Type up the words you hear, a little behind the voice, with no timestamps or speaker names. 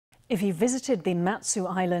If you visited the Matsu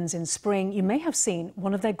Islands in spring, you may have seen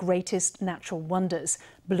one of their greatest natural wonders,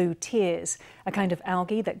 blue tears, a kind of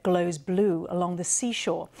algae that glows blue along the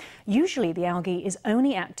seashore. Usually the algae is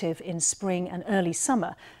only active in spring and early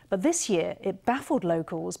summer, but this year it baffled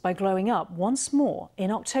locals by glowing up once more in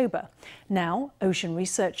October. Now, ocean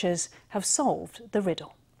researchers have solved the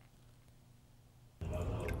riddle.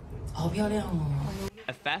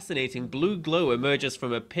 A fascinating blue glow emerges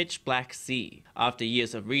from a pitch-black sea. After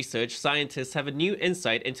years of research, scientists have a new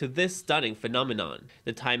insight into this stunning phenomenon.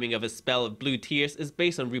 The timing of a spell of blue tears is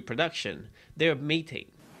based on reproduction. They're mating.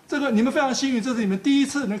 你们非常幸运，这是你们第一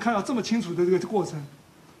次能看到这么清楚的这个过程，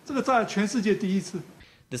这个在全世界第一次。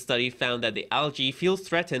 The study found that the algae feels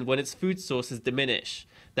threatened when its food sources diminish.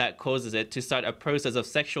 That causes it to start a process of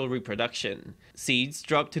sexual reproduction. Seeds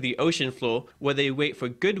drop to the ocean floor where they wait for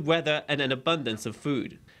good weather and an abundance of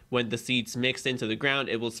food. When the seeds mix into the ground,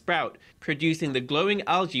 it will sprout, producing the glowing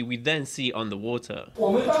algae we then see on the water.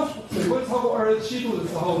 When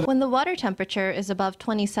the water temperature is above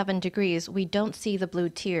 27 degrees, we don't see the blue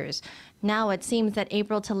tears. Now it seems that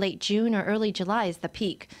April to late June or early July is the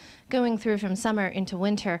peak. Going through from summer into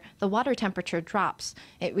winter, the water temperature drops.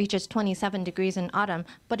 It reaches 27 degrees in autumn,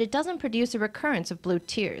 but it doesn't produce a recurrence of blue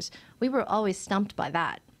tears. We were always stumped by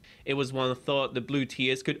that. It was one thought the blue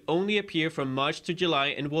tears could only appear from March to July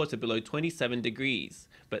in water below 27 degrees.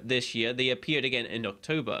 But this year they appeared again in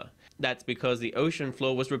October. That's because the ocean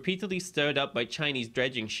floor was repeatedly stirred up by Chinese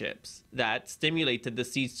dredging ships. That stimulated the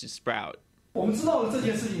seeds to sprout.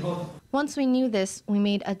 Once we knew this, we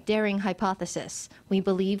made a daring hypothesis. We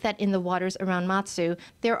believe that in the waters around Matsu,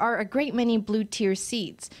 there are a great many blue tear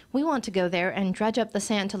seeds. We want to go there and dredge up the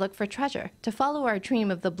sand to look for treasure, to follow our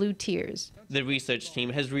dream of the blue tears. The research team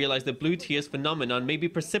has realized the blue tears phenomenon may be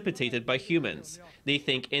precipitated by humans. They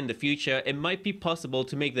think in the future it might be possible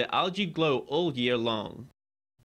to make the algae glow all year long.